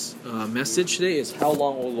message today is How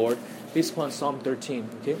Long, O Lord, based upon Psalm 13.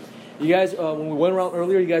 Okay, you guys, when we went around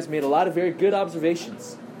earlier, you guys made a lot of very good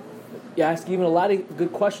observations. You asked even a lot of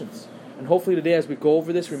good questions. And hopefully today, as we go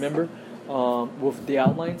over this, remember, with the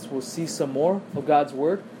outlines, we'll see some more of God's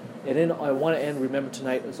Word. And then I want to end, remember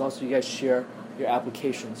tonight, is also you guys share your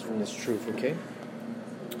applications from this truth, okay?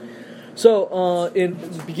 So, in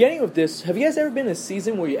the beginning of this, have you guys ever been in a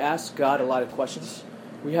season where you asked God a lot of questions?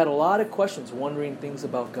 We had a lot of questions, wondering things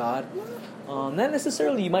about God. Not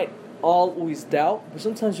necessarily you might always doubt, but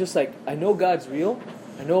sometimes just like, I know God's real,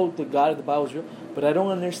 I know the God of the Bible is real, but I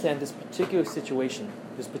don't understand this particular situation,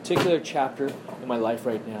 this particular chapter in my life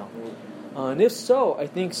right now. And if so, I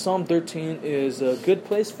think Psalm 13 is a good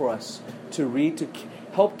place for us to read, to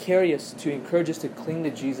help carry us, to encourage us to cling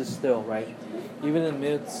to Jesus still, right? Even in the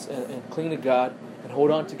midst, and cling to God, and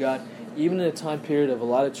hold on to God, even in a time period of a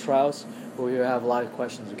lot of trials where we have a lot of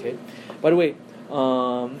questions, okay? By the way,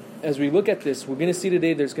 as we look at this, we're going to see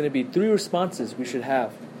today there's going to be 3 responses we should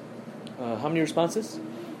have. How many responses?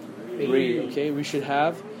 3, okay? We should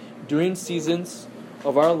have during seasons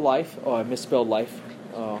of our life, I misspelled life,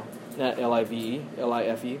 not L-I-V-E,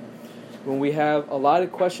 L-I-F-E, when we have a lot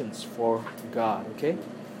of questions for God, okay?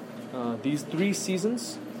 These 3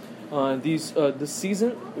 seasons, this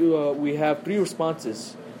season, we have 3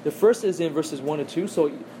 responses. The first is in verses 1 to 2,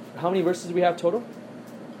 so how many verses do we have total?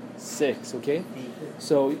 6, okay?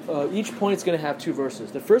 So each point is going to have 2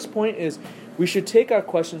 verses. The first point is we should take our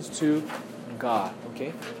questions to God,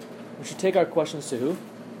 okay? We should take our questions to who?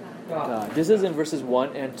 God. This is in verses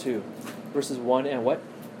 1 and 2. Verses 1 and what?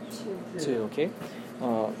 2, okay?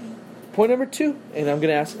 Point number 2, and I'm going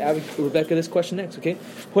to ask Rebecca this question next, okay?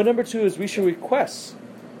 Point number 2 is we should request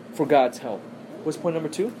for God's help. What's point number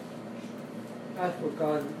 2? Ask for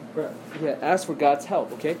God's help. Yeah, ask for God's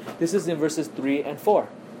help, okay? This is in verses 3 and 4.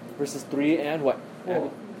 Verses 3 and what?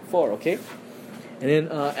 4, okay? And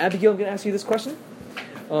then, Abigail, I'm going to ask you this question.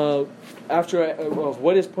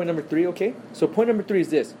 What is point number 3, okay? So point number 3 is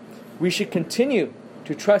this. We should continue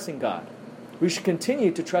to trust in God. We should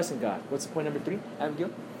continue to trust in God. What's point number 3,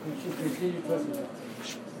 Abigail? We should continue to trust in God.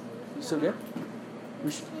 You still there?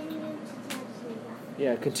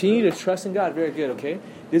 Continue to trust in God. Very good, okay?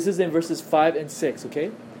 This is in verses 5 and 6,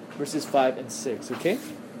 okay? Verses 5 and 6, okay?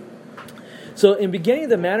 So in beginning of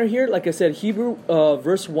the matter here, like I said, Hebrew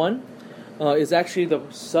verse 1 is actually the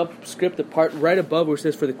subscript, the part right above where it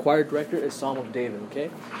says for the choir director is Psalm of David, okay?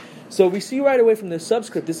 So we see right away from the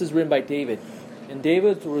subscript, this is written by David. And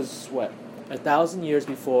David was, 1,000 years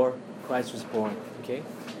before Christ was born, okay?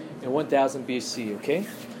 In 1000 BC, okay?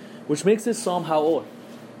 Which makes this psalm how old?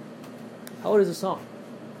 How old is the psalm?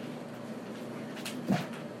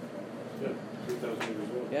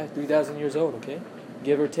 3,000 years old, okay?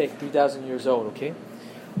 Give or take, 3,000 years old, okay?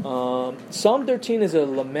 Psalm 13 is a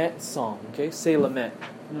lament psalm, okay? Say lament.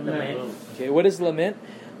 Lament. Okay, what is lament?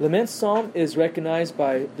 Lament psalm is recognized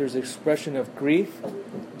by, there's an expression of grief,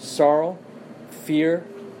 sorrow, fear,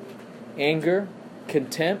 anger,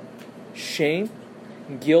 contempt, shame,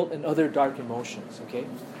 guilt, and other dark emotions, okay?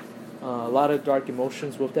 A lot of dark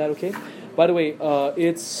emotions with that, okay? By the way,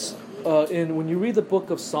 when you read the book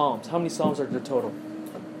of Psalms, how many Psalms are there total?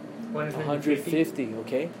 150,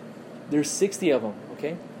 okay? There's 60 of them,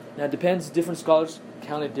 okay? Now it depends, different scholars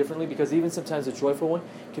count it differently because even sometimes the joyful one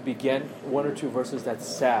could begin 1 or 2 verses that's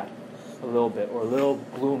sad a little bit or a little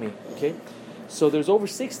gloomy, okay? So there's over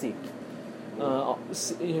 60.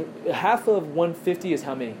 Half of 150 is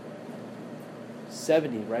how many?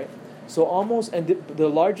 70, right? So almost, and the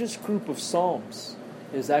largest group of Psalms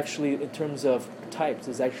is actually, in terms of types,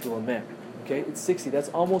 is actually lament, okay? It's 60. That's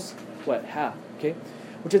almost, half, okay?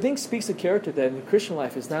 Which I think speaks to character that in the Christian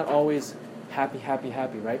life it's not always happy, happy,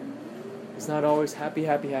 happy, right? It's not always happy,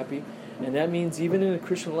 happy, happy. And that means even in the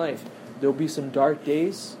Christian life, there'll be some dark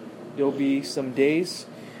days. There'll be some days.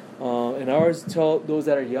 And ours tell those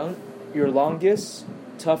that are young, your longest,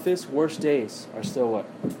 toughest, worst days are still what?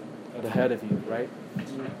 Ahead of you, right?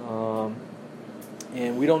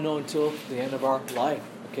 And we don't know until the end of our life,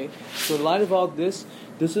 okay? So in light of all this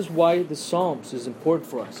is why the Psalms is important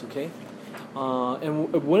for us, okay?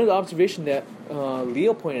 And one of the observations that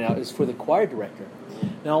Leo pointed out is for the choir director.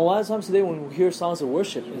 Now, a lot of times today when we hear songs of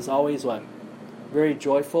worship, it's always very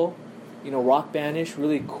joyful, rock bandish,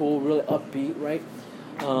 really cool, really upbeat, right?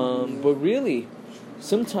 But really,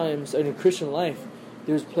 sometimes in a Christian life,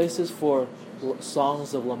 there's places for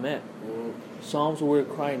songs of lament, psalms where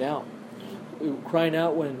we're crying out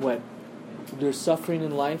when there's suffering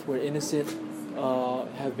in life, where innocent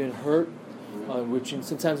have been hurt, which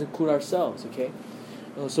sometimes include ourselves, okay?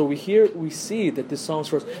 So we see that this Psalm's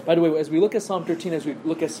for us. By the way, as we look at Psalm 13, as we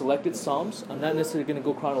look at selected Psalms, I'm not necessarily going to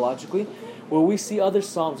go chronologically, where we see other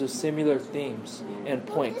Psalms with similar themes and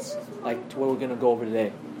points, like to what we're going to go over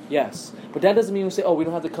today. Yes. But that doesn't mean we say, oh, we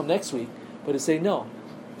don't have to come next week, but to say, no,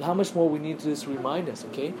 how much more we need to just remind us,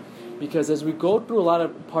 okay? Because as we go through a lot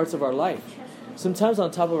of parts of our life, sometimes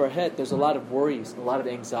on top of our head, there's a lot of worries, a lot of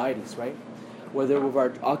anxieties, right? Whether with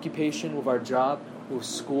our occupation, with our job, with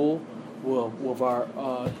school, with our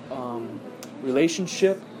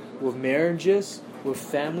relationship, with marriages, with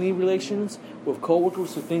family relations, with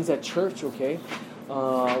co-workers, with things at church, okay?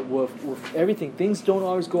 With everything. Things don't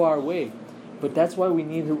always go our way. But that's why we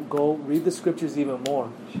need to go read the scriptures even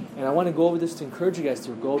more. And I want to go over this to encourage you guys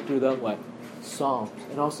to go through the Psalms,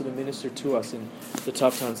 and also to minister to us in the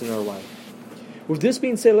tough times in our life. With this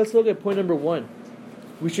being said, let's look at point number 1.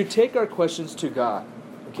 We should take our questions to God.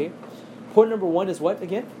 Okay? Point number 1 is what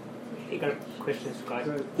again? Take our questions to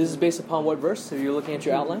God. This is based upon what verse? So you're looking at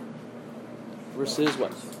your outline? Verses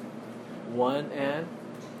what? 1 and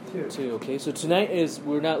 2. Okay, so tonight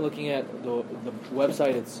we're not looking at the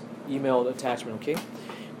website, it's email attachment, okay?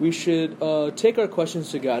 We should take our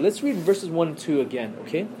questions to God. Let's read verses 1 and 2 again,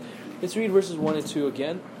 okay? Let's read verses 1 and 2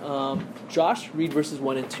 again. Josh, read verses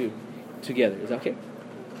 1 and 2 together. Is that okay?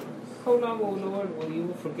 How long, O Lord, will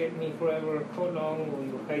you forget me forever? How long will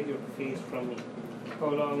you hide your face from me? How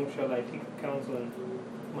long shall I take counsel in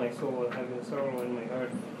my soul, having sorrow in my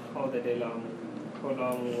heart all the day long? How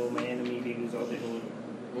long will my enemy be exalted in me?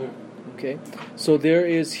 Okay, so there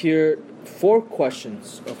is here 4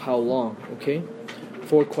 questions of how long, okay?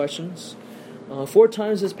 4 questions. 4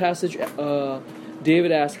 times this passage,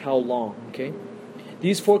 David asks how long, okay?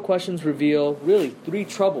 These 4 questions reveal really 3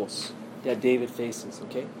 troubles that David faces,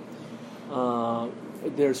 okay?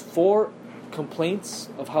 There's 4 complaints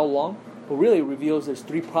of how long, but really it reveals there's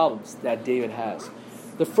 3 problems that David has.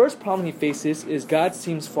 The first problem he faces is God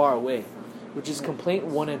seems far away, which is complaint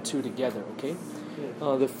 1 and 2 together, okay?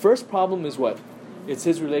 The first problem is what? It's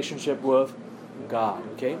his relationship with God,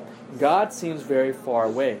 okay? God seems very far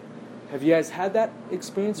away. Have you guys had that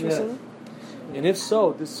experience recently? And if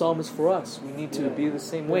so, this psalm is for us. We need to be the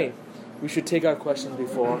same way. We should take our questions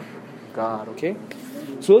before God, okay?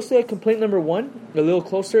 So let's say at complaint number 1, a little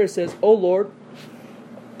closer. It says, "Oh Lord,"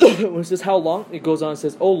 when it says how long, it goes on and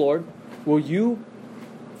says, "Oh Lord, will you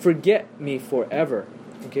forget me forever?"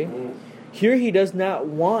 Okay? Here he does not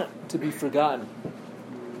want to be forgotten.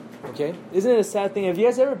 Okay? Isn't it a sad thing? Have you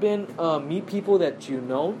guys ever been meet people that you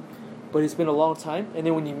know, but it's been a long time, and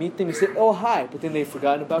then when you meet them, you say, "Oh, hi," but then they've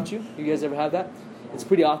forgotten about you? You guys ever have that? It's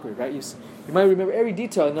pretty awkward, right? You might remember every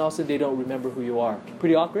detail, and all of a sudden they don't remember who you are.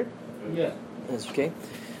 Pretty awkward? Yeah. That's okay.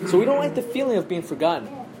 So we don't like the feeling of being forgotten.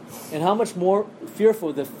 And how much more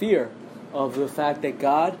fearful the fear of the fact that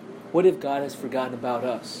God, what if God has forgotten about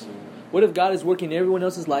us? What if God is working in everyone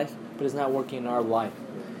else's life, but is not working in our life?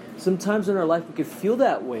 Sometimes in our life we could feel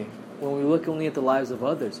that way when we look only at the lives of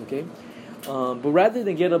others, okay? But rather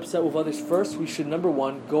than get upset with others first, we should, number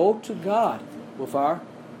 1, go to God with our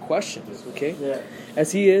questions, okay? Yeah.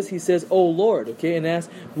 As he says, "Oh Lord," okay? And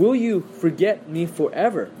asks, "Will you forget me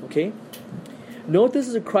forever?" Okay? Note this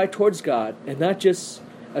is a cry towards God and not just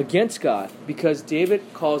against God, because David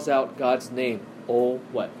calls out God's name, "Oh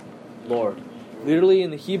what? Lord." Literally in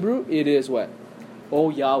the Hebrew, it is what? "Oh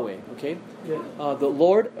Yahweh," okay? Yeah. The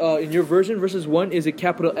Lord, in your version, verses 1, is it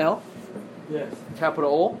capital L? Yes.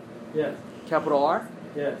 Capital O? Yes. Capital R?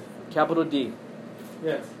 Yes. Capital D?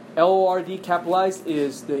 Yes. L-O-R-D capitalized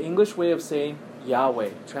is the English way of saying Yahweh,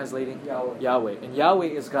 translating Yahweh. And Yahweh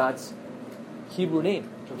is God's Hebrew name,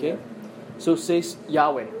 okay? So say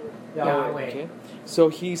Yahweh. Yahweh. Okay? So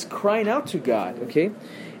he's crying out to God, okay?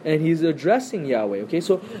 And he's addressing Yahweh, okay?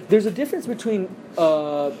 So there's a difference between,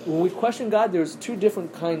 when we question God, there's 2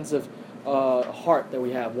 different kinds of heart that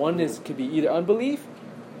we have. One could be either unbelief,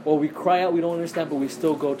 or we cry out, we don't understand, but we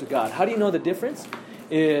still go to God. How do you know the difference?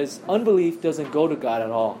 Is unbelief doesn't go to God at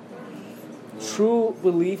all. True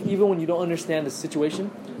belief, even when you don't understand the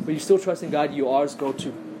situation, but you still trust in God, you always go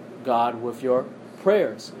to God with your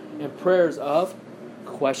prayers. And prayers of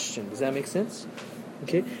question. Does that make sense?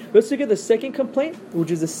 Okay. Let's look at the second complaint,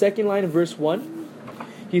 which is the second line of verse 1.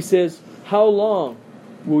 He says, "How long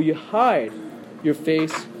will you hide your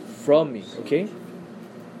face from me?" Okay.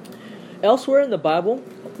 Elsewhere in the Bible,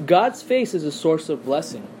 God's face is a source of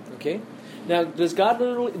blessing. Okay. Now,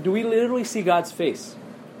 do we literally see God's face?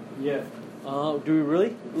 Yeah. Do we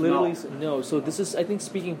really? Literally? No. So this is, I think,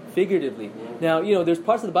 speaking figuratively. Now, there's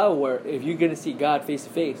parts of the Bible where if you're going to see God face to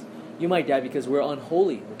face, you might die because we're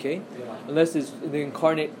unholy, okay? Yeah. Unless it's the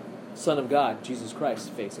incarnate Son of God, Jesus Christ's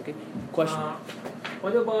face. Okay. Question.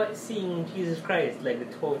 What about seeing Jesus Christ, like the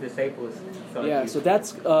 12 disciples saw Yeah, Jesus? so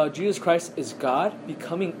that's Jesus Christ is God,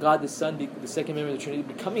 becoming God the Son, the second member of the Trinity,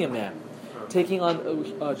 becoming a man. Taking on,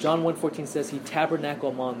 John 1:14 says he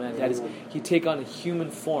tabernacled among men. That is, he take on a human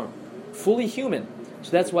form. Fully human. So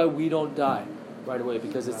that's why we don't die right away,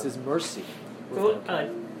 because it's his mercy. So,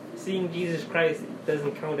 seeing Jesus Christ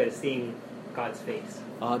doesn't count as seeing God's face.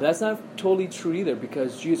 That's not totally true either,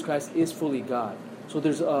 because Jesus Christ is fully God. So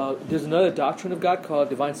there's another doctrine of God called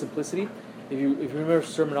divine simplicity. If you remember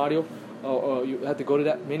sermon audio, you have to go to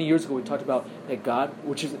that. Many years ago we talked about that God,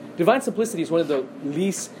 which is divine simplicity, is one of the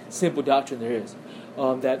least simple doctrine there is.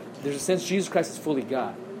 That there's a sense Jesus Christ is fully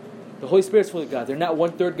God. The Holy Spirit is fully God. They're not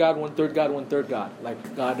 1/3 God, 1/3 God, 1/3 God,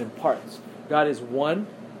 like God in parts. God is one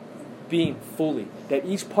being fully. That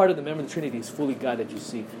each part of the member of the Trinity is fully God that you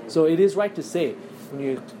see. So it is right to say,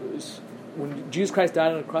 when Jesus Christ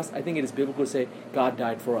died on the cross, I think it is biblical to say God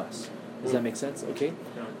died for us. Does that make sense? Okay.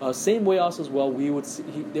 Same way also as well,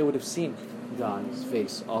 they would have seen God's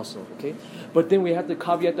face also. Okay. But then we have to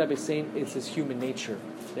caveat that by saying it's his human nature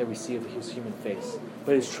that we see of his human face.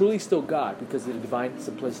 But it's truly still God because of the divine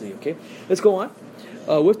simplicity. Okay. Let's go on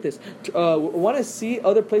with this. Want to see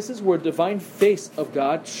other places where divine face of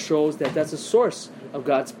God shows that that's a source of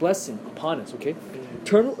God's blessing upon us. Okay.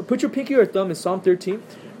 Put your pinky or thumb in Psalm 13.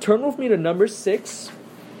 Turn with me to Numbers 6.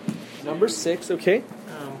 Numbers 6, okay?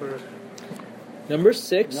 Number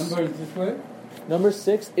 6. Number is this way? Number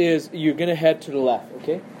 6 is you're going to head to the left,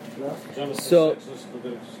 okay? Genesis So- 6 is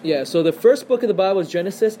Leviticus. Yeah, so the first book of the Bible is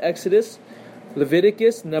Genesis, Exodus,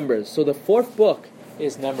 Leviticus, Numbers. So the fourth book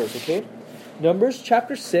is Numbers, okay? Numbers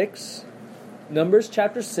chapter 6. Numbers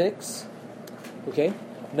chapter 6. Okay?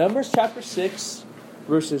 Numbers chapter 6,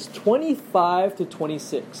 verses 25 to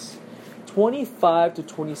 26. 25 to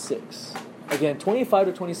 26. Again, 25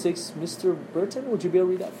 to 26. Mr. Burton, would you be able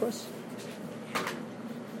to read that for us?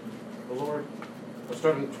 The Lord, we're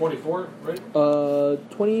starting at 24, right?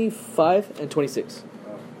 25 and 26.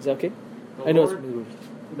 Is that okay? The I know Lord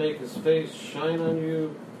make his face shine on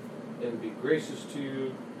you and be gracious to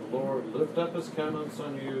you. The Lord lift up his countenance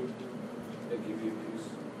on you and give you peace.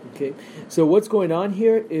 Okay. So what's going on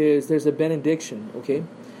here is there's a benediction, okay?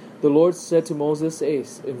 The Lord said to Moses,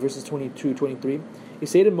 in verses 22, 23, He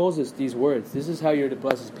said to Moses these words, this is how you're to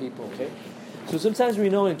bless his people, okay? So sometimes we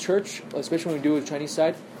know in church, especially when we do it with Chinese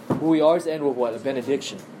side, we always end with what? A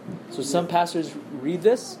benediction. So some pastors read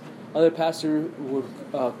this, other pastors would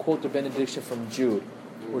quote the benediction from Jude,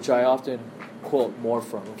 which I often quote more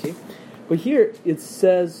from, okay? But here it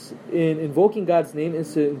says, in invoking God's name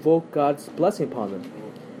is to invoke God's blessing upon them.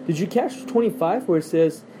 Did you catch 25 where it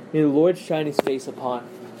says, may the Lord shine his face upon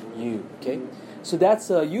you, okay? So that's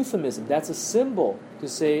a euphemism, that's a symbol to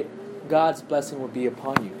say God's blessing will be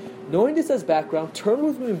upon you. Knowing this as background, turn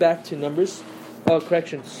with me back to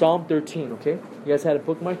Psalm 13, okay? You guys had a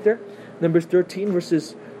bookmark there? Numbers 13,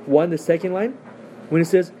 verses 1, the second line. When it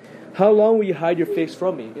says, how long will you hide your face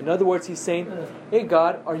from me? In other words, he's saying, hey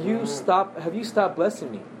God, have you stopped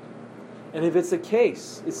blessing me? And if it's the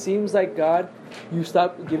case, it seems like God, you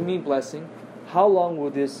stopped giving me blessing. How long will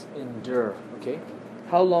this endure? Okay?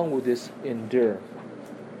 How long will this endure?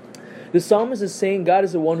 The psalmist is saying God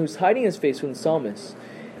is the one who's hiding his face from the psalmist.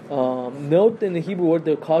 Note in the Hebrew word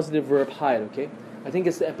the causative verb hide, okay? I think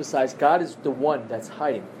it's to emphasize God is the one that's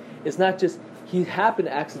hiding. It's not just he happened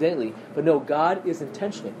accidentally, but no, God is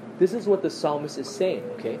intentional. This is what the psalmist is saying,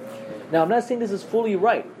 okay? Now, I'm not saying this is fully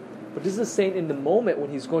right, but this is saying in the moment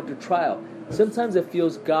when he's going through trial, sometimes it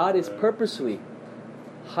feels God is purposely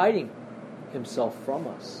hiding himself from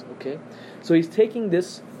us, okay? So he's taking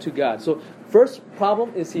this to God. So first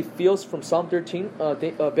problem is he feels from Psalm 13.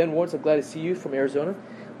 Ben Warren, I'm glad to see you from Arizona.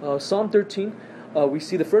 Psalm 13, we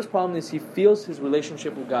see the first problem is he feels his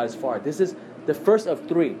relationship with God is far. This is the first of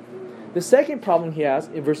three. The second problem he has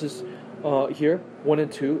in verses here, 1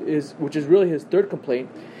 and 2, is, which is really his third complaint,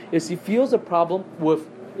 is he feels a problem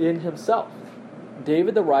within himself.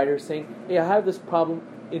 David the writer is saying, hey, I have this problem,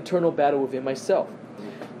 internal battle within myself.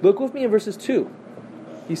 Look with me in verses 2.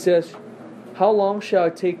 He says, how long shall I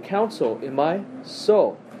take counsel in my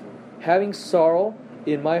soul, having sorrow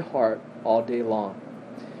in my heart all day long?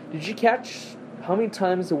 Did you catch how many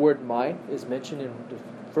times the word my is mentioned in the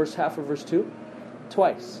first half of verse 2?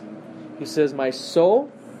 Twice. He says, my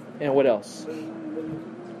soul, and what else?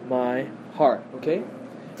 My heart, okay?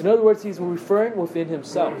 In other words, he's referring within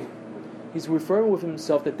himself. He's referring within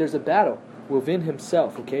himself that there's a battle within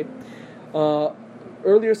himself, okay?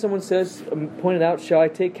 Earlier someone pointed out, shall I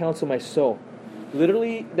take counsel my soul?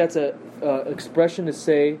 Literally, that's a expression to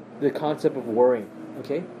say the concept of worrying,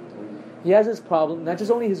 okay? He has this problem, not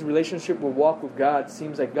just only his relationship or walk with God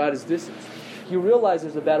seems like God is distant. He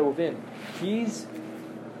realizes there's a battle within. He's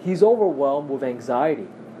overwhelmed with anxiety.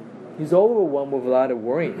 He's overwhelmed with a lot of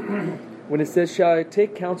worrying. When it says, shall I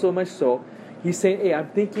take counsel of my soul? He's saying, hey, I'm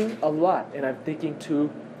thinking a lot and I'm thinking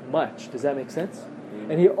too much. Does that make sense?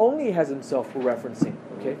 And he only has himself for referencing,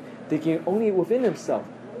 okay? Thinking only within himself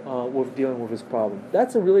with dealing with his problem.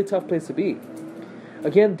 That's a really tough place to be.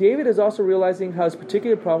 Again, David is also realizing how his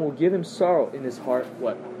particular problem will give him sorrow in his heart,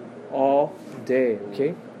 what? All day,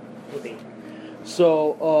 okay?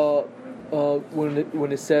 So,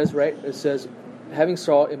 when it says, right, it says, having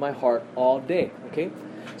sorrow in my heart all day, okay?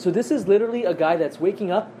 So this is literally a guy that's waking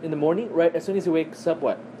up in the morning, right? As soon as he wakes up,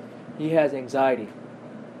 what? He has anxiety.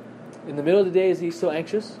 In the middle of the day, is he still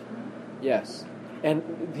anxious? Yes. And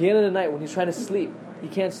at the end of the night, when he's trying to sleep, he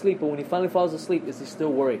can't sleep, but when he finally falls asleep, is he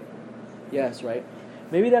still worried? Yes, right?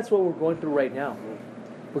 Maybe that's what we're going through right now.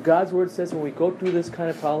 But God's Word says when we go through this kind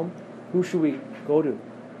of problem, who should we go to?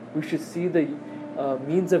 We should see the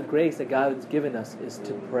means of grace that God has given us is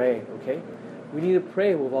to pray, okay? We need to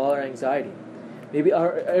pray with all our anxiety. Maybe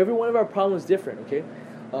every one of our problems is different, okay?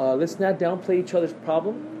 Let's not downplay each other's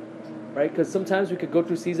problem, right? Because sometimes we could go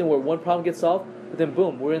through a season where one problem gets solved, but then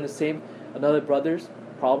boom, we're in the same, another brother's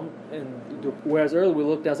problem. And whereas earlier we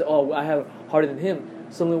looked down and said, oh, I have it harder than him.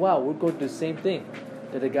 Suddenly, wow, we're going through the same thing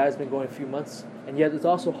that the guy's been going a few months, and yet it's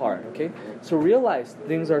also hard, okay? So realize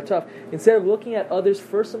things are tough. Instead of looking at others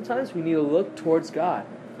first sometimes, we need to look towards God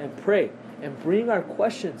and pray and bring our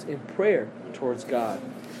questions in prayer towards God.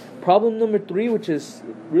 Problem number 3, which is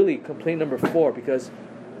really complaint number 4, because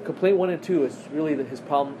complaint 1 and 2 is really his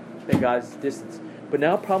problem that God is distance. But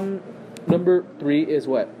now problem number 3 is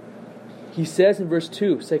what? He says in verse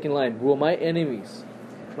 2, second line, will my enemy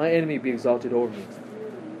be exalted over me?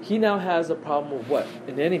 He now has a problem of what?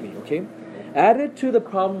 An enemy, okay? Added to the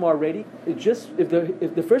problem already, if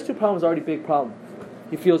the first 2 problems are already a big problem,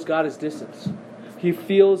 he feels God is distance. He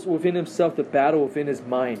feels within himself the battle within his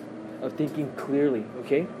mind of thinking clearly,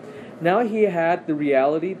 okay? Now he had the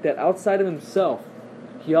reality that outside of himself,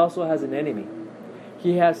 he also has an enemy.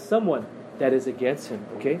 He has someone that is against him,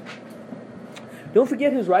 okay? Don't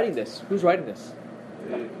forget who's writing this. Who's writing this?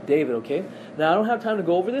 David, okay? Now, I don't have time to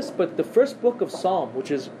go over this, but the first book of Psalm, which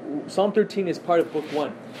is Psalm 13, is part of book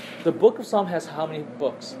 1. The book of Psalm has how many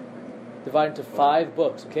books? Divided into 5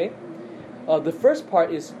 books, okay? The first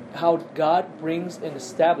part is how God brings and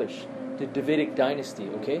establishes the Davidic dynasty,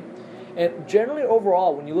 okay? And generally,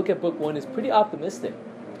 overall, when you look at book 1, it's pretty optimistic.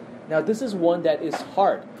 Now, this is one that is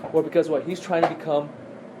hard, or because what? He's trying to become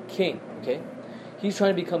king, okay? He's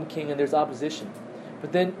trying to become king, and there's opposition.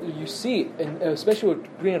 But then you see, and especially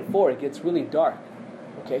with 3 and 4, it gets really dark.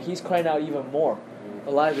 Okay, he's crying out even more.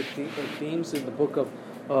 A lot of the themes in the book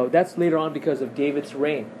of that's later on because of David's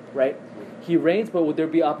reign, right? He reigns, but will there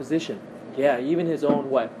be opposition? Yeah, even his own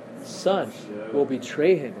what? Son will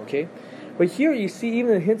betray him. Okay, but here you see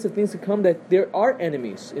even the hints of things to come that there are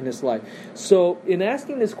enemies in his life. So in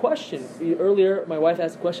asking this question earlier, my wife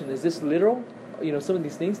asked the question: is this literal? You know, some of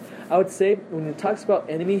these things. I would say when he talks about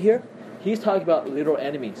enemy here, he's talking about literal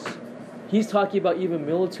enemies. He's talking about even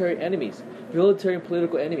military enemies, military and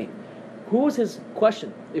political enemy. Who was his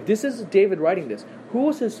question? If this is David writing this, who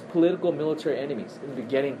was his political military enemies in the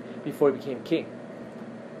beginning before he became king?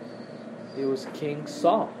 It was King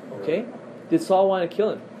Saul, okay? Did Saul want to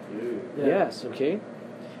kill him? Yeah. Yes, okay?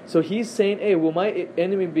 So he's saying, hey, will my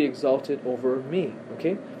enemy be exalted over me,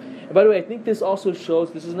 okay? And by the way, I think this also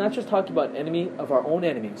shows, this is not just talking about enemy of our own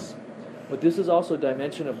enemies, but this is also a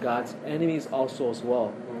dimension of God's enemies also as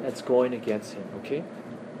well that's going against him, okay?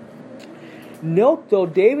 Note, though,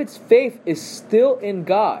 David's faith is still in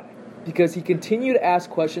God because he continued to ask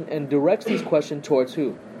questions and directs his question towards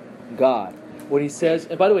who? God. When he says,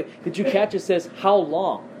 and by the way, did you catch it says, how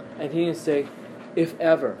long? And he didn't say, if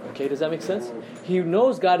ever. Okay, does that make sense? He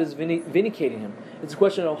knows God is vindicating him. It's a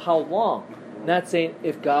question of how long, not saying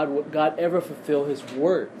if God ever fulfill his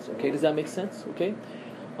words. Okay, does that make sense? Okay?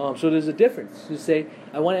 So there's a difference. To say,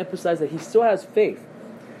 I want to emphasize that he still has faith,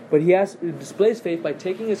 but he displays faith by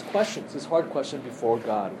taking his questions, his hard question, before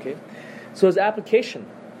God. Okay, so as application,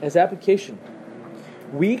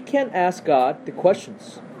 we can ask God the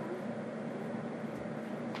questions.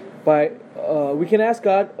 We can ask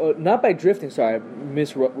God not by drifting. Sorry, I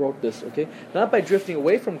miswrote this. Okay, not by drifting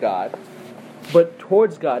away from God, but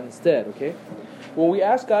towards God instead. Okay, when we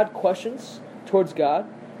ask God questions towards God,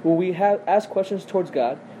 when we ask questions towards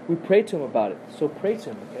God, we pray to Him about it. So pray to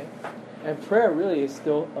Him, okay? And prayer really is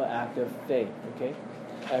still an act of faith, okay?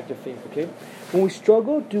 Act of faith, okay? When we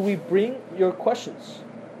struggle, do we bring your questions?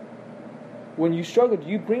 When you struggle, do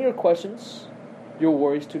you bring your questions your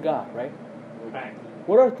worries to God, right? Right.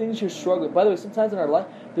 What are things you're struggling? By the way, sometimes in our life,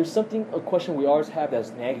 there's a question we always have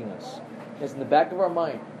that's nagging us. That's in the back of our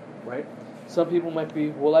mind, right? Some people might be,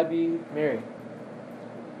 will I be married?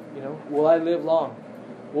 Will I live long?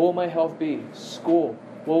 What will my health be? School,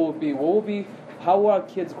 what will it be? What will be? How will our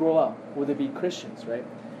kids grow up? Will they be Christians, right?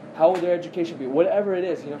 How will their education be? Whatever it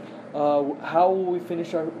is, how will we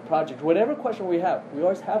finish our project? Whatever question we have, we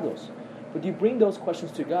always have those. But you bring those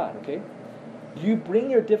questions to God, okay? You bring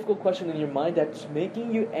your difficult question in your mind that's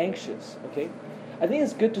making you anxious, okay? I think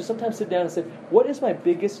it's good to sometimes sit down and say, what is my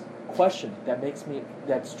biggest question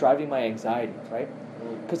that's driving my anxiety, right?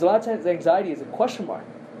 Because a lot of times anxiety is a question mark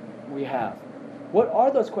we have. What are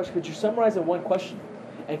those questions? Could you summarize in one question?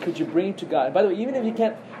 And could you bring it to God? And by the way, even if you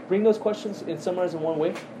can't bring those questions and summarize in one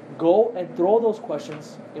way, go and throw those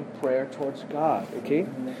questions in prayer towards God, okay?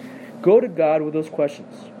 Go to God with those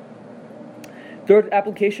questions. Third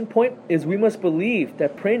application point is we must believe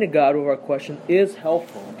that praying to God with our question is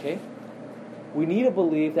helpful, okay? We need to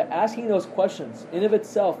believe that asking those questions in of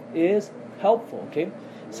itself is helpful, okay?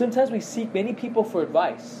 Sometimes we seek many people for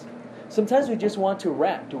advice. Sometimes we just want to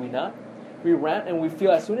rant, do we not? We rant and we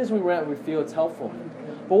feel, as soon as we rant, we feel it's helpful.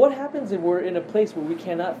 But what happens if we're in a place where we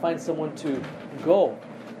cannot find someone to go,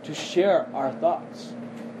 to share our thoughts?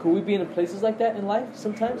 Could we be in places like that in life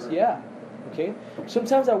sometimes? Yeah. Okay?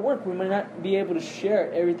 Sometimes at work we might not be able to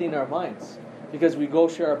share everything in our minds. Because we go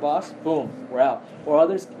share our boss, boom, we're out. Or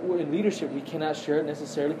others in leadership, we cannot share it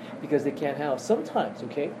necessarily because they can't handle. Sometimes,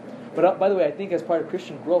 okay? But by the way, I think as part of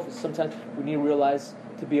Christian growth, is sometimes we need to realize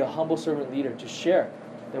to be a humble servant leader, to share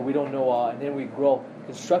that we don't know all, and then we grow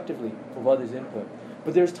constructively with others' input.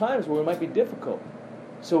 But there's times where it might be difficult.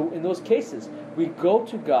 So in those cases, we go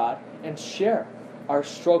to God and share our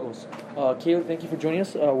struggles. Caleb, thank you for joining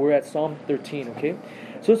us. We're at Psalm 13, okay?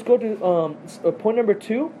 So let's go to point number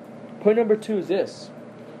 2. Point number 2 is this.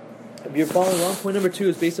 If you're following along, point number 2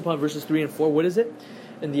 is based upon verses 3 and 4. What is it?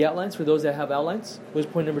 In the outlines, for those that have outlines, what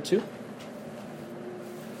is point number 2? You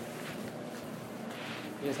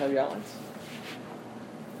guys have your outlines?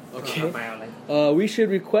 Okay. We should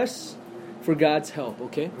request for God's help,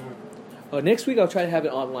 okay? Next week I'll try to have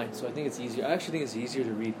it online, so I think it's easier. I actually think it's easier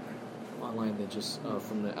to read online than just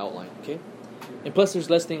from the outline, okay? And plus there's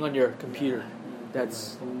less thing on your computer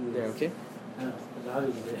that's there, okay?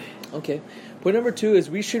 Okay. Point number 2 is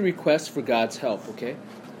we should request for God's help, okay?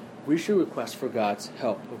 We should request for God's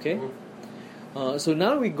help, okay? So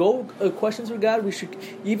now that we go questions for God, we should,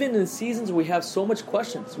 even in seasons we have so much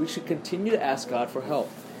questions, we should continue to ask God for help.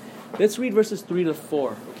 Let's read verses 3 to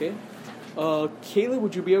 4, okay? Caleb,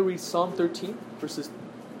 would you be able to read Psalm 13, verses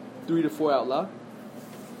 3 to 4 out loud?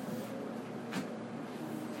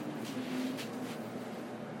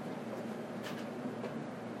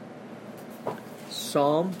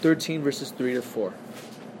 Psalm 13, verses 3 to 4.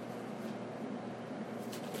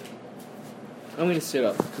 I'm going to sit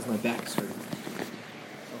up because my back is hurting.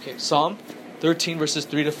 Okay, Psalm 13, verses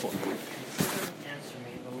 3 to 4. Answer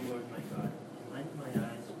me, O Lord my God, and light my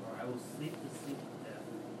eyes, or I will sleep the sleep of death.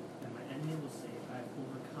 And my enemy will say, I have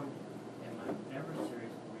overcome you, and my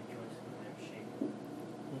adversaries will rejoice when I am shaken.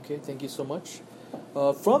 Okay, thank you so much.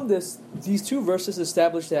 From these two verses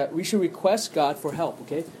establish that we should request God for help,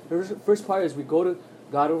 okay? The first part is we go to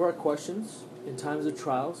God over our questions in times of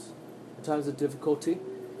trials, in times of difficulty.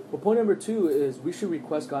 But point number 2 is we should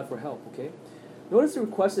request God for help, okay? Notice the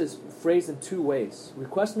request is phrased in 2 ways.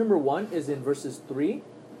 Request number 1 is in verses 3,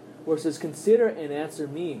 where it says, consider and answer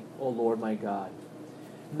me, O Lord my God.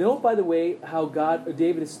 Note, by the way, how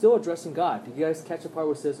David is still addressing God. Did you guys catch the part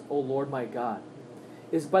where it says, O Lord my God?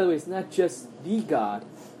 By the way, it's not just the God,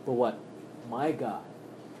 but what? My God.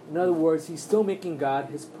 In other words, he's still making God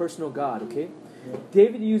his personal God, okay? Yeah.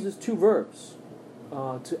 David uses 2 verbs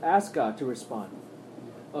to ask God to respond.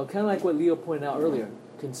 Kind of like what Leo pointed out earlier.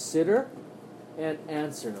 Consider and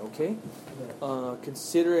answer, okay?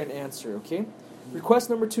 Consider and answer, okay? Request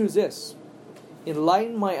number 2 is this.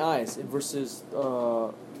 Enlighten my eyes in verses 3,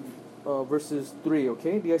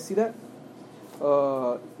 okay? Do you guys see that?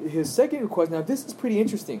 His second request, now this is pretty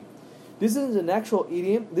interesting. This isn't an actual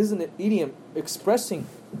idiom. This is an idiom expressing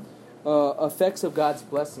effects of God's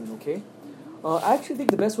blessing, okay? I actually think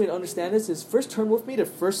the best way to understand this is first turn with me to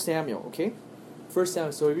 1 Samuel, okay? 1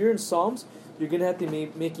 Samuel. So if you're in Psalms, you're going to have to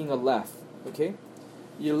be making a left, okay?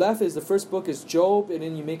 Your left is the first book is Job, and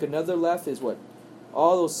then you make another left is what?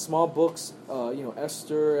 All those small books,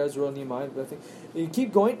 Esther, Ezra, Nehemiah, I think. And you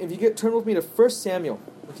keep going. If you turn with me to 1 Samuel,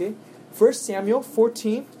 okay? 1 Samuel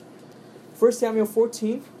 14, verse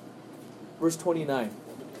 29.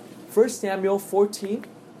 1 Samuel 14.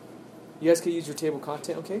 You guys can use your table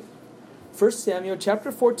content, okay? 1 Samuel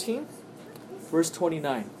chapter 14, verse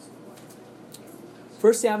 29.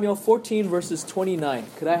 1 Samuel 14, verses 29.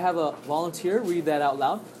 Could I have a volunteer read that out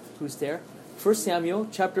loud? Who's there? 1 Samuel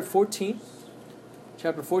chapter 14,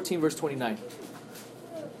 verse 29. And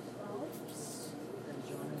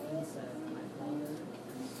Jonathan said, My father and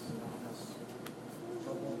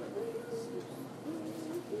trouble that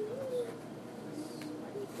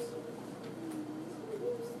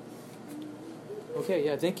Okay,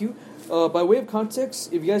 yeah, thank you. By way of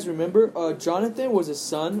context, if you guys remember, Jonathan was a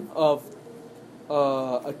son of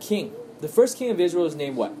a king. The first king of Israel was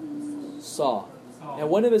named what? Saul. And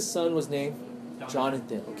one of his sons was named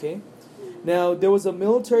Jonathan, okay? Now, there was a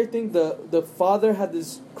military thing. The father had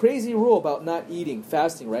this crazy rule about not eating,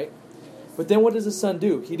 fasting, right? But then what does the son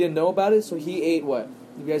do? He didn't know about it, so he ate what?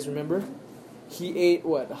 You guys remember? He ate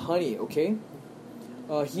what? Honey, okay?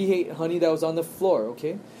 He ate honey that was on the floor,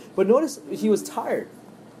 okay? But notice he was tired,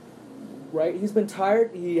 right? He's been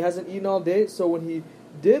tired. He hasn't eaten all day. So when he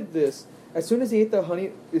did this, as soon as he ate the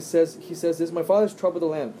honey, he says this, My father's troubled the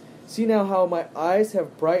land. See now how my eyes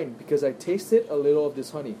have brightened because I tasted a little of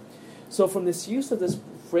this honey. So from this use of this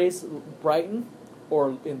phrase, brighten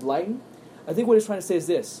or enlighten, I think what he's trying to say is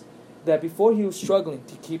this, that before he was struggling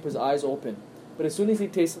to keep his eyes open. But as soon as he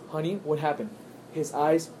tastes honey, what happened? His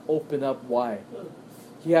eyes open up wide.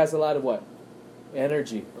 He has a lot of what?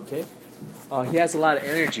 Energy, okay? He has a lot of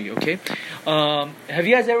energy, okay? Have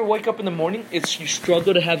you guys ever wake up in the morning? You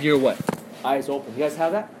struggle to have your what? Eyes open. You guys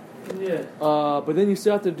have that? Yeah. But then you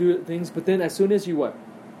still have to do things. But then as soon as you what?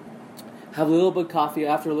 Have a little bit of coffee.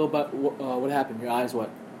 After a little bit, what happened? Your eyes what?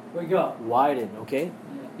 Wake up. Widen, okay?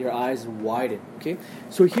 Your eyes widen, okay?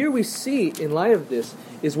 So here we see, in light of this,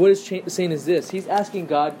 is what it's saying is this. He's asking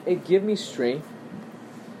God, hey, give me strength.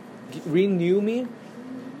 Renew me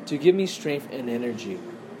to give me strength and energy.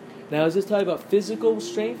 Now, is this talking about physical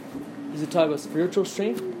strength? Is it talking about spiritual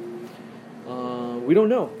strength? We don't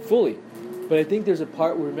know fully. But I think there's a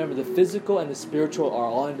part where, remember, the physical and the spiritual are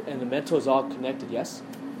all, and the mental is all connected, yes?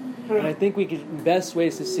 And I think the best way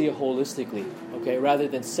is to see it holistically, okay? Rather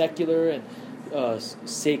than secular and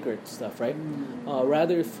sacred stuff, right?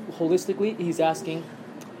 Rather, holistically, he's asking,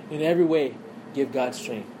 in every way, give God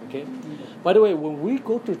strength, okay? By the way, when we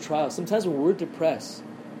go through trials, sometimes when we're depressed,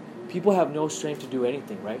 people have no strength to do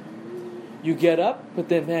anything, right? You get up, but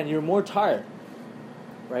then, man, you're more tired,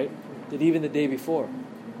 right, than even the day before.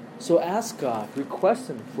 So ask God, request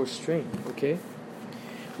Him for strength, okay?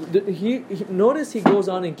 Notice he goes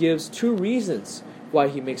on and gives two reasons why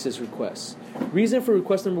he makes this request. Reason for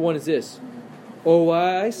request number one is this. Oh,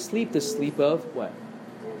 why I sleep the sleep of what?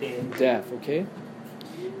 Death, okay?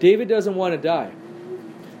 David doesn't want to die.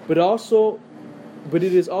 But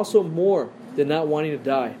it is also more than not wanting to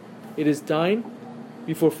die. It is dying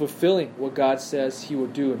before fulfilling what God says He will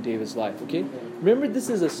do in David's life, okay? Remember, this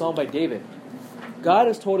is a psalm by David. God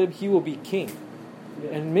has told him he will be king.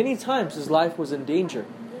 And many times his life was in danger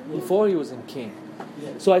before he was in king.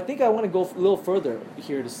 So I think I want to go a little further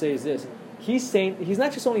here to say is this. He's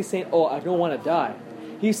not just only saying, oh, I don't want to die.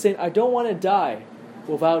 He's saying, I don't want to die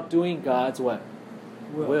without doing God's what?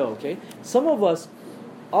 Will, okay?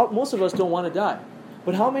 Most of us don't want to die.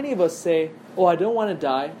 But how many of us say, oh, I don't want to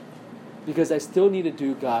die because I still need to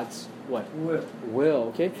do God's what? Will,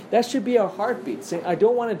 okay? That should be our heartbeat, saying, I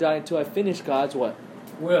don't want to die until I finish God's what?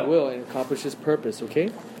 Will and accomplish His purpose,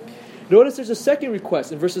 okay? Notice there's a second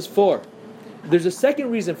request in verses 4. There's a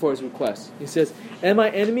second reason for his request. He says, and my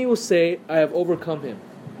enemy will say, I have overcome him.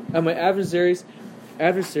 And my adversaries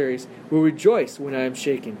will rejoice when I am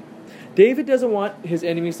shaken. David doesn't want his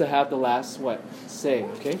enemies to have the last what? Say,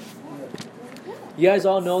 okay? You guys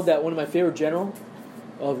all know that one of my favorite generals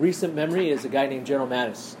of recent memory is a guy named General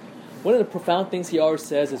Mattis. One of the profound things he always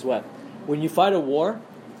says is what? When you fight a war,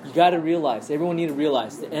 you got to realize, everyone need to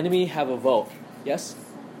realize, the enemy have a vote. Yes?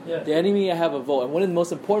 Yeah. The enemy have a vote. And one of the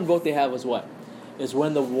most important votes they have is what? Is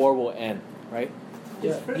when the war will end. Right?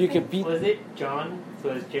 Yeah. You can beat... Was it John? So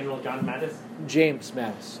it's General John Mattis? James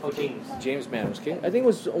Mattis. Oh, James. James Mattis, okay? I think it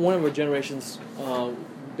was one of our generation's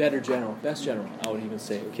best general, I would even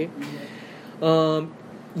say, okay?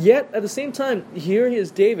 Yet, at the same time, here is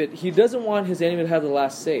David. He doesn't want his enemy to have the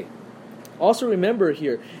last say. Also remember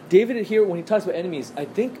here, David here, when he talks about enemies, I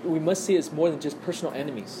think we must see it's more than just personal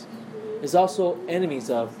enemies. It's also enemies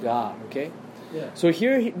of God, okay? Yeah. So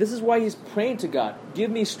here, this is why he's praying to God. Give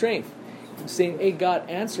me strength. He's saying, hey, God,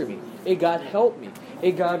 answer me. Hey, God, help me.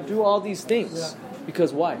 Hey, God, do all these things. Yeah.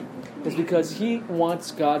 Because why? It's because he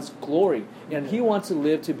wants God's glory. And he wants to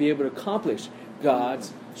live to be able to accomplish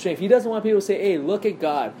God's strength. He doesn't want people to say, hey, look at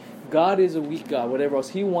God. God is a weak God, whatever else.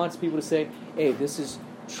 He wants people to say, hey, this is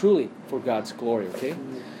truly for God's glory, okay?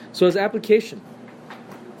 So as application,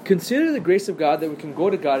 Consider the grace of God that we can go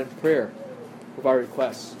to God in prayer with our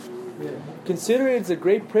requests. Yeah. Consider it a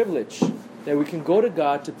great privilege that we can go to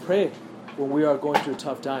God to pray when we are going through a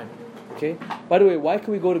tough time. Okay? By the way, why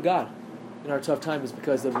can we go to God in our tough time? Is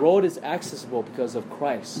because the road is accessible because of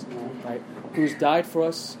Christ, right? Who's died for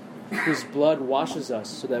us, whose blood washes us,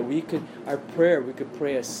 so that we could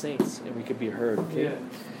pray as saints and we could be heard. Okay? Yeah.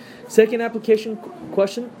 Second application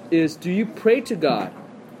question is: do you pray to God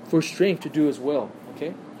for strength to do His will?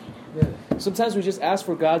 Okay? Yeah. Sometimes we just ask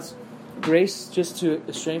for God's grace,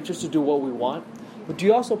 strength, just to do what we want. But do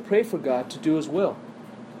you also pray for God to do His will?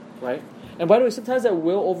 Right? And by the way, sometimes that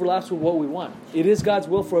will overlaps with what we want. It is God's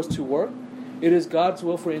will for us to work. It is God's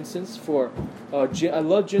will, for instance, for I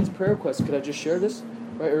love Jin's prayer request. Could I just share this?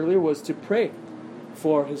 Right earlier was to pray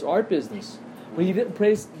for his art business. When he didn't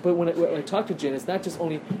pray, but when I talked to Jin, it's not just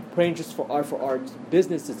only praying just for art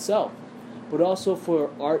business itself, but also for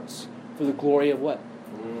arts for the glory of what?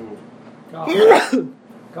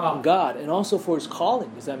 God, and also for His calling.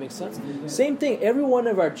 Does that make sense? Yeah. Same thing. Every one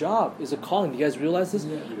of our job is a calling. Do you guys realize this?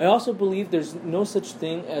 Yeah. I also believe there's no such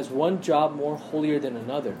thing as one job more holier than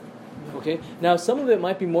another. Okay. Now, some of it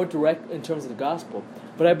might be more direct in terms of the gospel,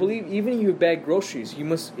 but I believe even if you bag groceries, you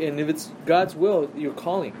must, and if it's God's will, your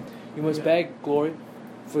calling, you must bag glory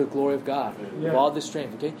for the glory of God with all the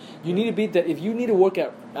strength. Okay. You need to be that. If you need to work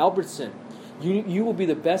at Albertson, you will be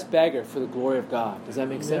the best bagger for the glory of God. Does that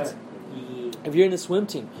make sense? If you're in the swim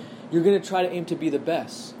team, you're going to try to aim to be the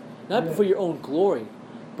best. Not for your own glory,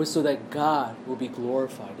 but so that God will be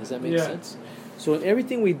glorified. Does that make sense? So in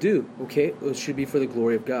everything we do, okay, it should be for the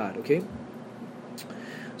glory of God, okay?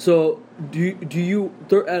 So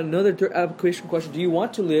another third application question, do you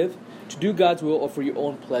want to live to do God's will or for your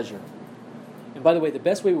own pleasure? And by the way, the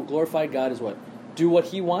best way we glorify God is what? Do what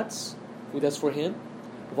He wants, that's for Him,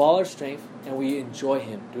 with all our strength, and we enjoy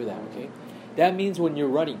Him. Do that, okay? That means when you're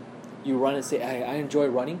running, you run and say, I enjoy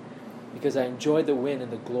running because I enjoy the win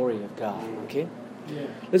and the glory of God. Okay? Yeah.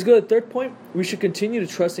 Let's go to the third point. We should continue to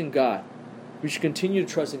trust in God. We should continue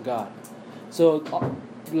to trust in God. So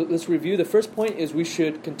let's review. The first point is we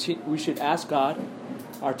should ask God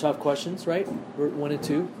our tough questions, right? 1 and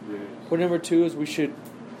 2. Point number 2 is we should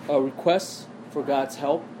request for God's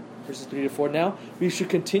help, verses 3 to 4. Now, we should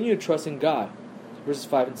continue to trust in God, verses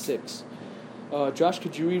 5 and 6. Josh,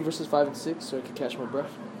 could you read verses 5 and 6 so I can catch my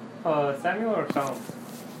breath? Samuel or Psalm?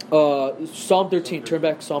 Psalm 13. Turn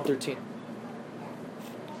back to Psalm 13.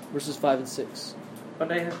 Verses 5 and 6.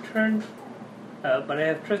 But I have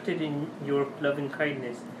trusted in your loving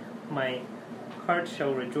kindness. My heart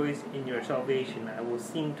shall rejoice in your salvation. I will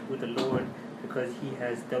sing to the Lord because He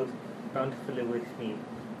has dealt bountifully with me.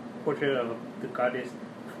 Portrait of the goddess,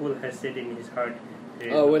 fool has said in his heart.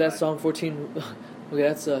 That's Psalm 14. Okay,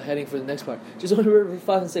 that's heading for the next part. Just only verse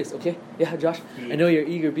 5 and 6, okay? Yeah, Josh, I know you're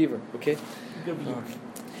eager beaver, okay?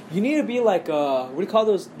 You need to be like, what do you call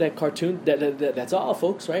those, that cartoon? That's all,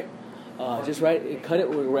 folks, right? Just cut it,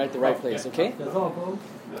 we're at the right place, okay? That's all, folks.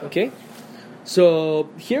 Okay? So,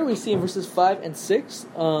 here we see in verses 5 and 6,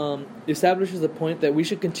 establishes the point that we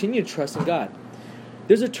should continue to trust in God.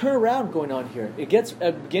 There's a turnaround going on here. It gets,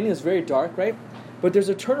 at the beginning, it's very dark, right? But there's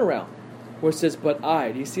a turnaround where it says, but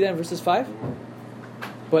I. Do you see that in verses 5?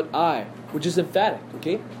 But I, which is emphatic,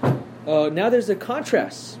 okay? Now there's a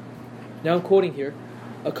contrast. Now I'm quoting here.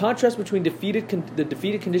 A contrast between the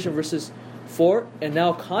defeated condition verses 4 and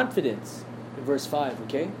now confidence in verse 5,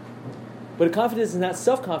 okay? But confidence is not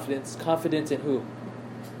self-confidence. Confidence in who?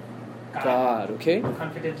 God, okay?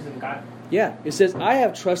 Confidence in God. Yeah, it says, I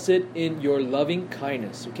have trusted in your loving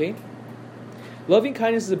kindness, okay? Loving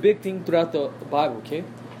kindness is a big thing throughout the Bible, okay?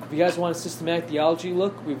 If you guys want a systematic theology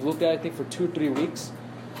look, we've looked at it, I think, for 2 or 3 weeks.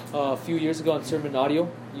 A few years ago on Sermon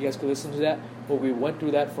Audio. You guys could listen to that. But we went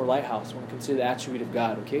through that for Lighthouse when we consider the attribute of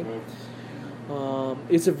God, okay?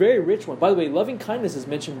 It's a very rich one. By the way, loving kindness is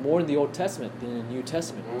mentioned more in the Old Testament than in the New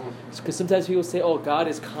Testament. Because sometimes people say, oh, God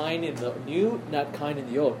is kind in the New, not kind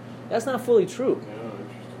in the Old. That's not fully true.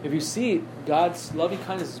 If you see, God's loving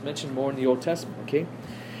kindness is mentioned more in the Old Testament, okay?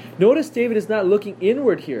 Notice David is not looking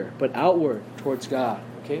inward here, but outward towards God,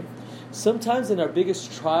 okay? Sometimes in our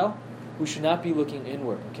biggest trial, we should not be looking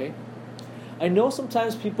inward, okay? I know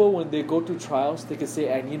sometimes people, when they go through trials, they can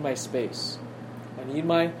say, I need my space. I need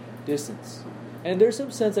my distance. And there's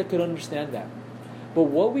some sense I could understand that. But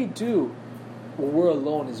what we do when we're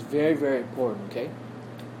alone is very, very important, okay?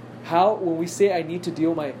 When we say I need to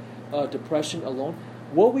deal with my depression alone,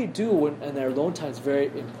 what we do in our alone time is very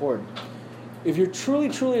important. If you're truly,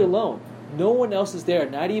 truly alone, no one else is there,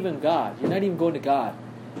 not even God. You're not even going to God.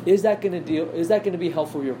 Is that going to be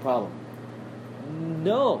helpful with your problem?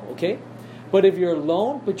 No, okay? But if you're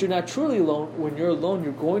alone, but you're not truly alone, when you're alone,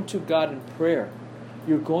 you're going to God in prayer.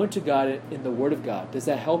 You're going to God in the Word of God. Does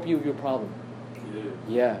that help you with your problem?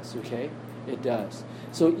 Yes, okay? It does.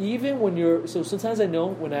 So even when so sometimes I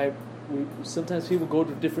know sometimes people go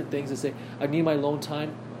to different things and say, I need my alone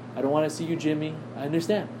time. I don't want to see you, Jimmy. I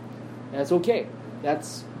understand. That's okay.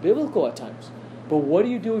 That's biblical at times. But what do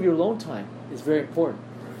you do with your alone time is very important.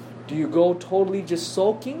 Do you go totally just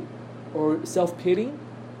sulking or self-pitying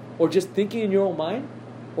or just thinking in your own mind?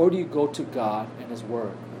 Or do you go to God and His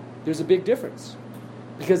Word? There's a big difference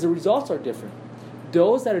because the results are different.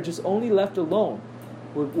 Those that are just only left alone,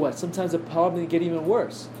 sometimes the problem get even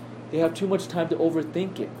worse. They have too much time to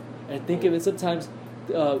overthink it and think of it. Sometimes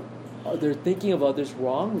they're thinking of others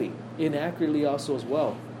wrongly, inaccurately also as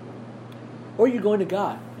well. Or you're going to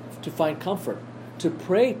God to find comfort, to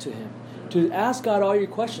pray to Him, to ask God all your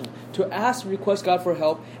questions, to request God for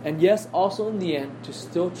help, and yes, also in the end, to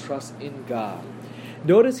still trust in God.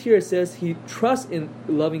 Notice here it says he trusts in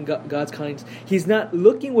loving God's kindness. He's not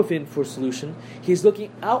looking within for solution. He's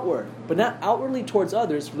looking outward, but not outwardly towards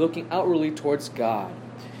others, looking outwardly towards God.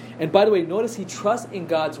 And by the way, notice he trusts in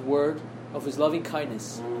God's word of His loving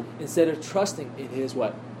kindness instead of trusting in his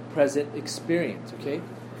present experience. Okay,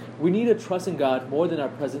 we need to trust in God more than our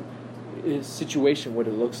present situation, what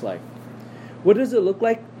it looks like. What does it look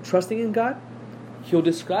like trusting in God? He'll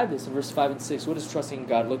describe this in verse 5 and 6. What does trusting in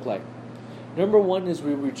God look like? Number one is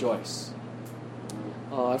we rejoice.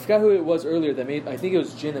 I forgot who it was earlier I think it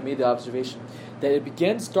was Jin that made the observation that it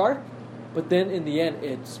begins dark, but then in the end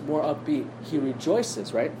it's more upbeat. He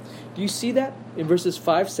rejoices, right? Do you see that in verses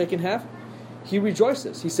 5, second half? He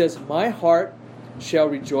rejoices. He says, my heart shall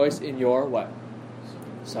rejoice in your what?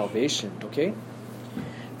 Salvation, okay?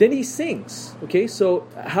 Then he sings, okay? So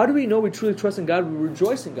how do we know we truly trust in God? We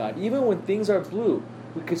rejoice in God. Even when things are blue,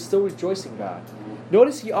 we can still rejoice in God.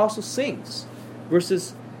 Notice he also sings.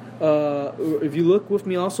 Verses, if you look with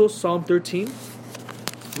me also, Psalm 13,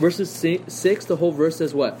 verses 6, the whole verse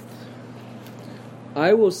says what?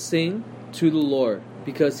 I will sing to the Lord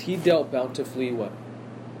because He dealt bountifully what?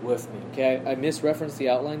 With me. Okay, I misreferenced the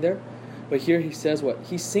outline there. But here he says what?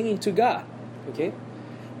 He's singing to God. Okay?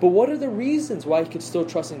 But what are the reasons why he could still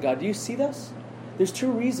trust in God? Do you see this? There's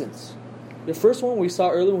two reasons. The first one we saw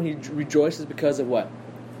earlier when he rejoices because of what?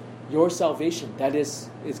 Your salvation, that is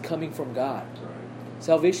coming from God.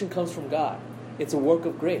 Salvation comes from God. It's a work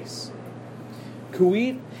of grace. Could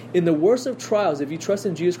we, in the worst of trials, if you trust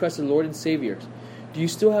in Jesus Christ as Lord and Savior, do you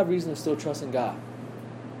still have reason to still trust in God?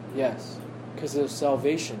 Yes, because the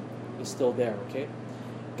salvation is still there, okay?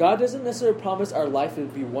 God doesn't necessarily promise our life will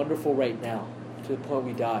be wonderful right now, to the point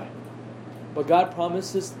we die. But God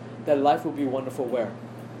promises that life will be wonderful where?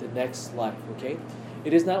 The next life, okay?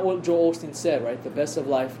 It is not what Joel Osteen said, right? The best of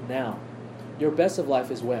life now. Your best of life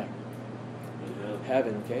is where?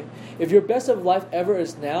 Heaven, okay? If your best of life ever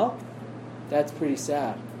is now, that's pretty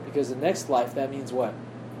sad. Because the next life, that means what?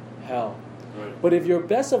 Hell. Right. But if your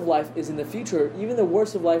best of life is in the future, even the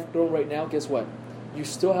worst of life going right now, guess what? You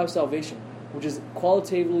still have salvation, which is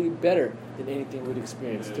qualitatively better than anything we'd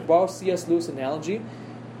experience. Yeah. To borrow C.S. Lewis' analogy,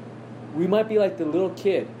 we might be like the little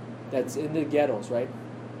kid that's in the ghettos, right?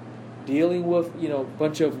 Dealing with, a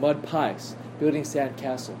bunch of mud pies, building sand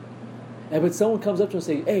castle. But someone comes up to us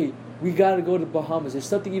and say, hey, we got to go to the Bahamas. There's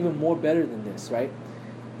something even more better than this, right?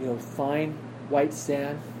 Fine white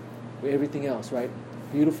sand with everything else, right?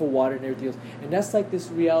 Beautiful water and everything else. And that's like this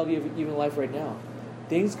reality of even life right now.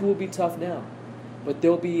 Things will be tough now, but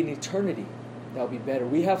there'll be an eternity that'll be better.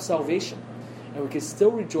 We have salvation, and we can still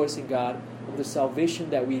rejoice in God of the salvation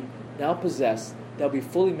that we now possess that'll be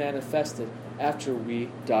fully manifested after we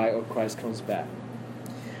die or Christ comes back.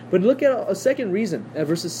 But look at a second reason at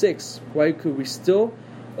verses 6. Why could we still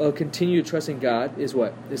continue to trust in God is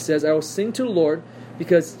what? It says, I will sing to the Lord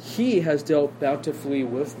because He has dealt bountifully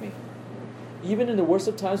with me. Even in the worst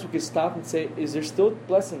of times, we could stop and say, is there still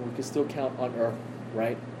blessing we could still count on earth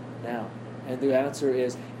right now? And the answer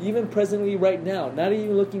is, even presently right now, not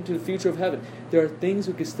even looking to the future of heaven, there are things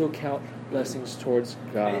we could still count blessings towards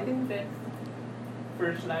God. I think that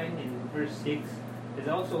first line in verse 6 is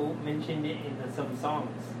also mentioned in some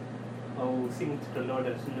songs. Oh, sing to the Lord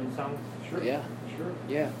as new songs. Sure. Yeah. Sure.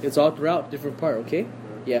 Yeah. It's all throughout, different part, okay?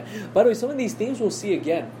 Yeah. By the way, some of these themes we'll see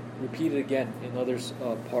again, repeated again in other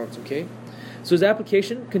parts, okay? So his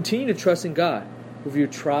application, continue to trust in God with your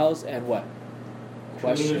trials and what?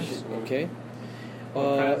 Questions, okay?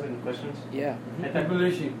 Trials and questions? Yeah.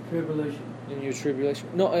 Tribulation. In your tribulation.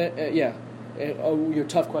 No, yeah. Your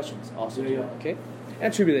tough questions also, Yeah. okay?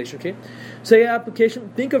 And tribulation, okay? So your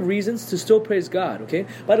application, think of reasons to still praise God, okay?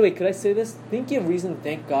 By the way, could I say this? Thinking of reason to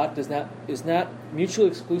thank God is not mutually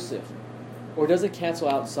exclusive. or does it cancel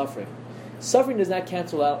out suffering? Suffering does not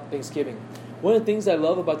cancel out Thanksgiving. One of the things I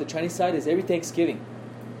love about the Chinese side is every Thanksgiving,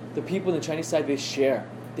 the people in the Chinese side, they share.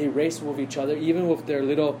 They race with each other, even with their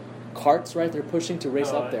little carts, right? They're pushing to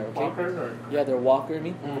race up there, okay? Walkers or Yeah, they're walker,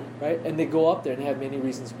 right? And they go up there and have many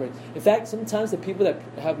reasons to praise. In fact, sometimes the people that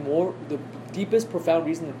have the deepest, profound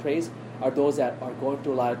reason to praise are those that are going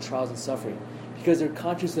through a lot of trials and suffering, because they're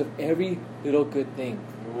conscious of every little good thing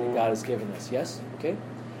that God has given us. Yes? Okay?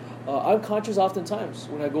 I'm conscious oftentimes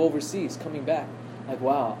when I go overseas, coming back, like,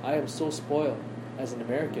 wow, I am so spoiled as an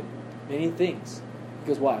American. Many things.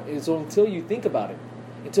 Because why? It's until you think about it,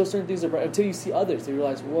 until certain things are, until you see others, they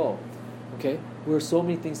realize, whoa, okay, there are so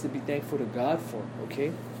many things to be thankful to God for,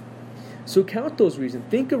 okay? So count those reasons.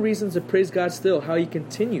 Think of reasons to praise God still, how He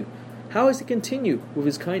continue. How has He continued with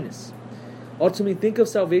His kindness? Ultimately, think of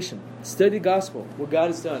salvation. Study the gospel, what God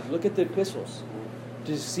has done. Look at the epistles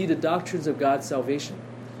to see the doctrines of God's salvation,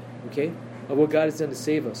 okay, of what God has done to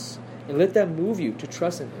save us. And let that move you to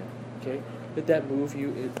trust in Him, okay? Let that move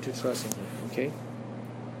you to trust in Him, okay?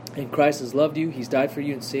 And Christ has loved you, He's died for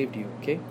you and saved you, okay?